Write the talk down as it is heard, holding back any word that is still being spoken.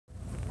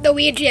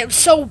Luigi, I'm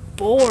so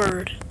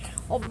bored.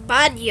 Oh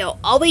man, yo,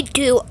 all we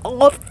do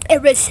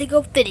every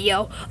single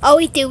video, all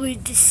we do is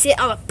just sit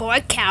on a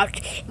bored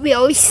couch. We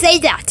always say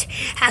that.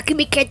 How come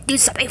we can't do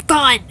something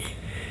fun?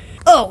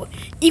 Oh,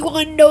 you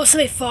want to know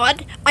something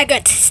fun? I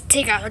got to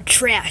take out the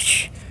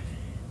trash.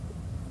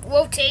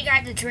 We'll take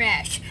out the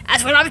trash.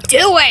 That's what I'm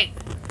doing.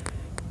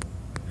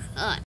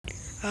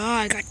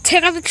 I got to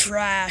take out the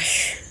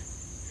trash.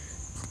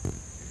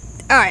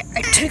 Alright,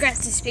 I took out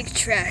this big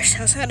trash.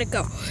 How's that gonna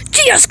go?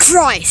 Jesus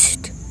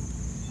Christ!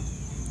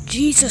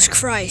 Jesus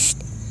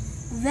Christ.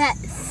 That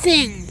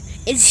thing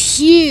is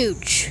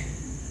huge.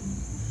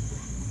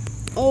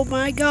 Oh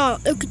my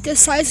god, look at the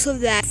size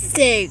of that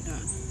thing.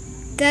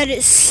 That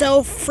is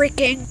so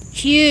freaking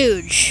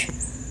huge.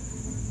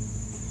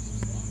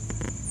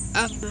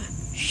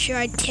 Should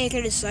I take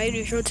it aside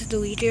and show it to the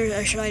leader,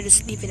 or should I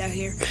just leave it out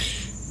here?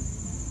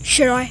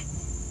 Should I?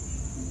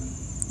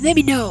 Let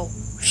me know.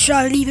 Should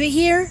I leave it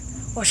here,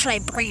 or should I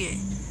bring it?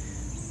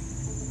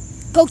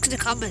 Poke to the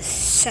comment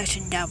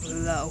section down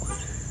below.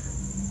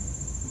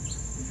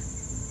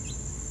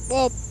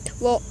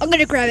 Well, I'm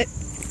gonna grab it.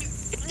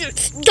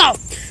 Go!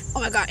 Oh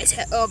my god, it's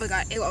hit. Oh my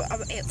god.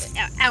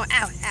 Ow,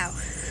 ow.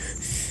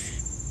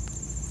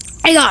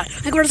 Hang on,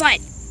 I got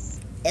inside.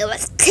 It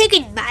was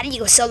taking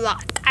Mario so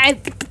long.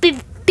 I've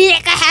been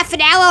like a half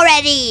an hour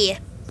already.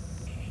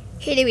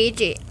 Hey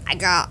Luigi, I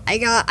got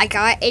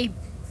a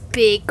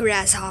big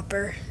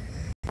grasshopper.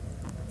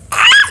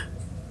 Ah!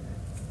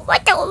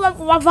 What the?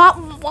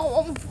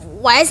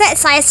 Why is that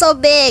size so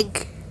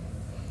big?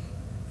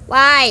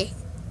 Why?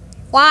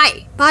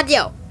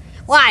 Mario?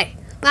 Why?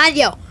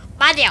 Mario?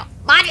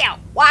 Why?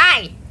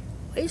 Why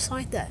do you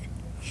sound like that?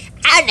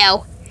 I don't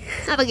know.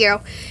 I'm a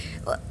girl.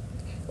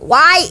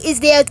 Why is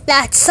there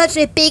that such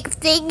a big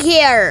thing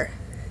here?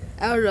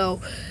 I don't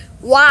know.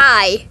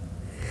 Why?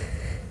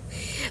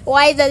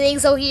 Why is the thing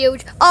so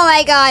huge? Oh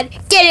my god!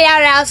 Get it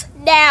out of the house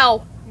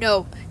now!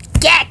 No.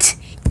 Get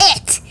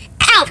it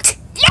out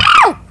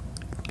now!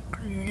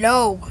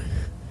 No.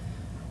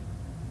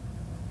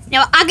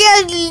 Now I'm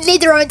gonna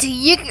leave the room until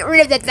you get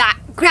rid of that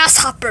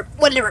grasshopper,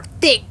 whatever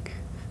thing.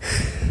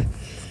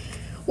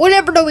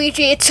 Whatever,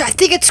 Luigi. I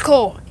think it's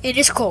cool. It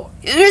is cool.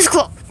 It is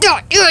cool.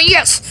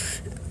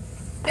 Yes.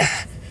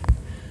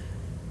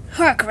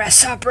 Our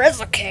grasshopper,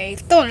 it's okay.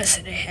 Don't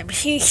listen to him.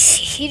 He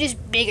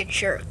just being a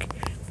jerk.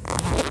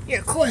 You're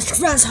the coolest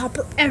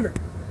grasshopper ever.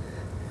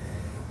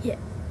 Yeah.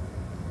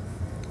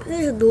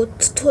 Listen to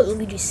what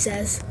Luigi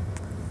says.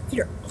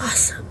 You're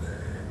awesome.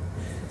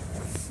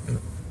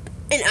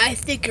 And I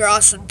think you're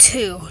awesome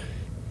too.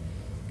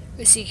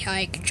 Let's see how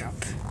I can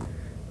jump.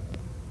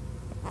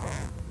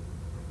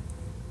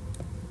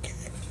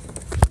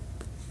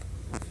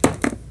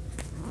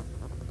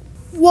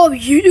 Whoa,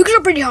 you can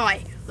jump pretty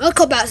high. I'll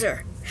call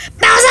Bowser.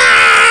 Bowser!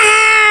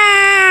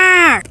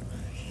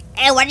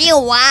 Hey, what do you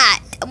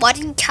want? I'm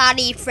watching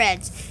Tiny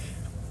Friends.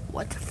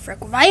 What the frick?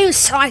 Why do you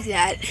sound like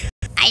that?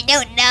 I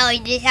don't know.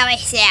 You just how I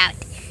sound.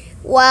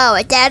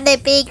 Whoa, that's a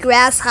big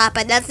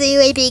grasshopper. That's a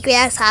really big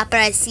grasshopper,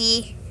 I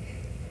see.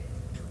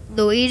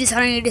 Luigi's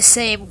sounding the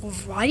same.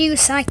 Why do you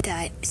sound like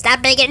that?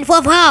 Stop making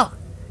whoa.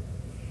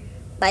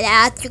 But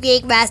that's a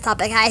big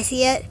grasshopper. Can I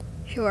see it?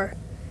 Sure.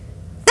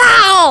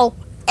 Ow!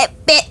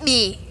 It bit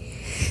me.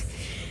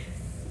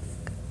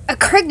 A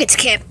cricket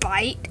can't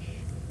bite.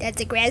 That's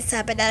a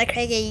grasshopper, not a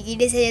cricket. You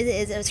just say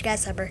it's a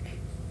grasshopper.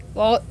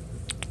 Well,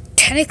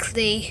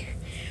 technically,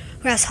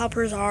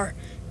 grasshoppers are.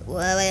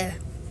 Well,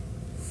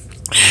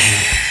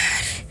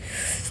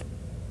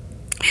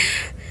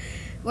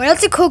 well,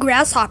 that's a cool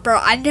grasshopper.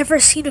 I've never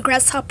seen a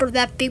grasshopper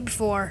that big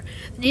before.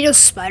 You know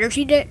spiders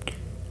eat it?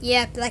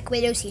 Yeah, black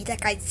widows eat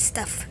that kind of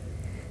stuff.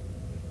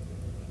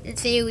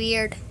 It's very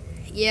weird.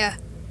 Yeah.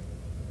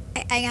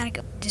 I gotta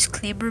go.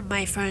 Disclaimer,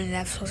 my phone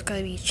left, so it's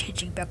gonna be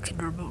changing back to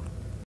normal.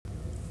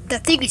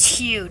 That thing is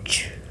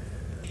huge.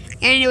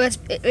 And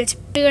it's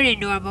bigger than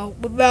normal.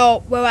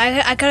 Well,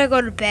 I gotta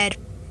go to bed.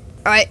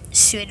 Alright,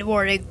 see you in the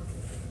morning.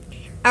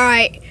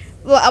 Alright,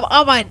 well,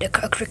 I'm on the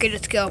cricket,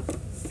 let's go.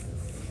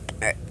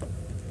 Alright,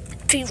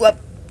 please what?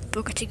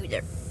 We'll continue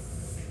there.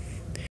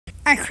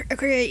 I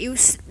cricket, you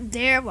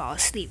there while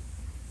asleep.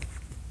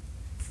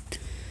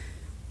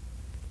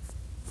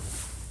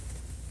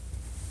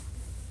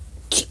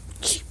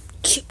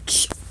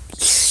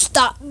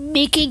 Stop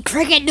making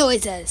cricket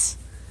noises.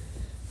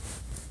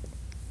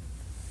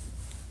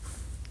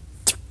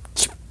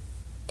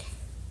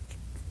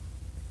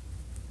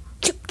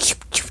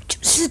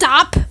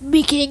 Stop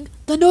making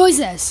the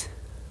noises.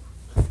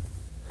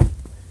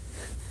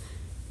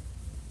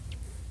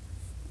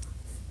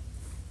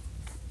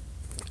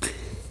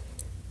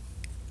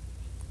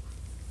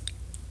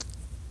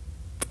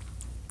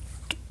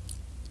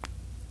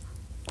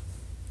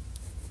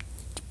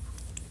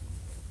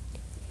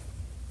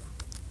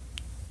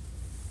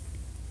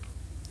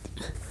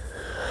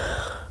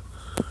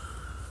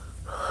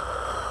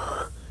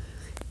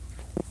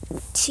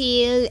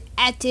 Till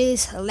it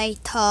is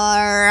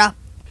later.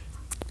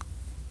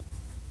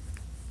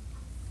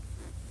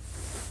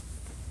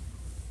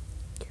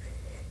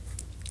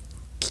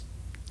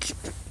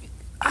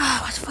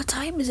 What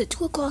time is it?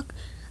 2 o'clock.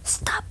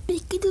 Stop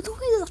making the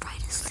noise. I'm trying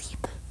to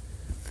sleep.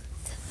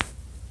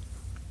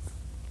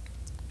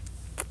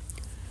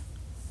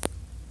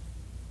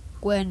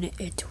 When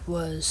it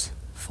was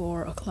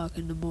 4 o'clock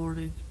in the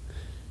morning,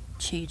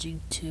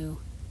 changing to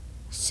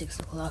 6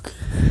 o'clock.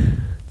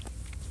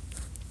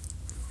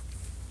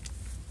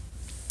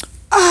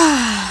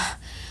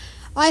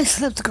 I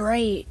slept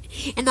great,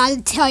 and I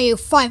didn't tell you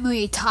 5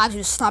 million times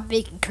to stop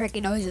making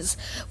cricket noises.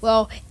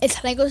 Well, it's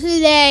time to go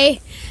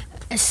today.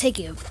 Thank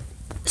you.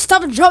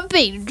 Stop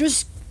jumping.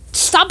 Just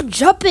stop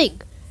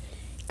jumping.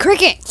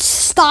 Cricket,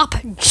 stop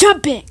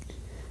jumping.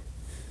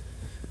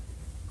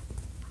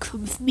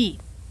 Come with me.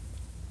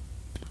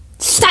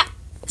 Stop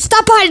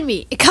behind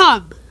me.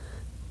 Come.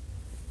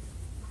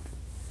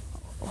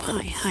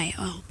 Oh, hi.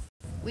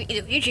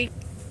 Eugene.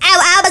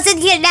 I wasn't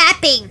here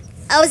napping.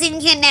 I was in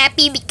here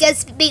napping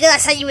because I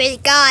saw you were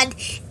gone.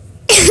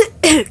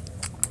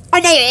 Oh,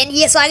 now you're in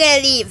here, so I'm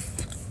gonna leave.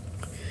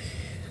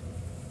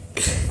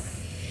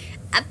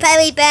 I'm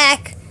probably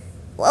back.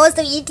 What was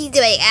the ET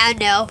doing? I don't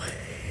know.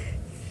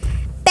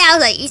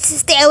 Bowser, you should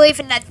stay away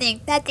from that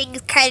thing. That thing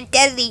is kind of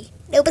deadly.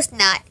 No, it's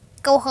not.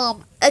 Go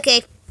home.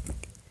 Okay.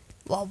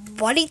 Well,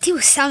 why do you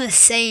two sound the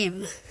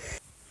same?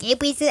 Can you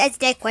please answer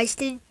that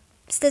question?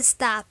 Just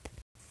stop.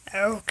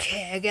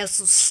 Okay, I guess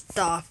I'll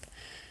stop.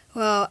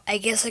 Well, I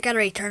guess I gotta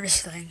return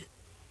this thing.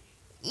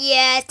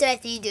 Yeah, that's what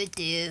I need to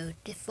do.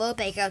 Just float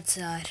back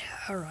outside.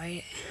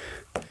 Alright.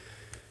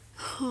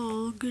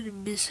 Oh, I'm gonna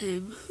miss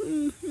him.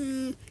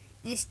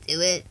 Just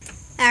do it.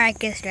 Alright,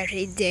 guess what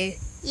I do.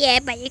 Yeah,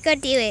 but you go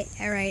do it.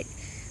 Alright.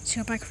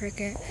 Swim my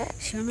cricket.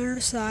 Swim on the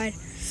other side.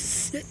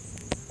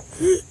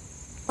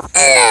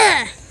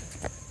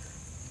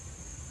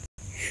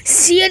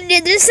 See you on the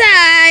other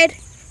side.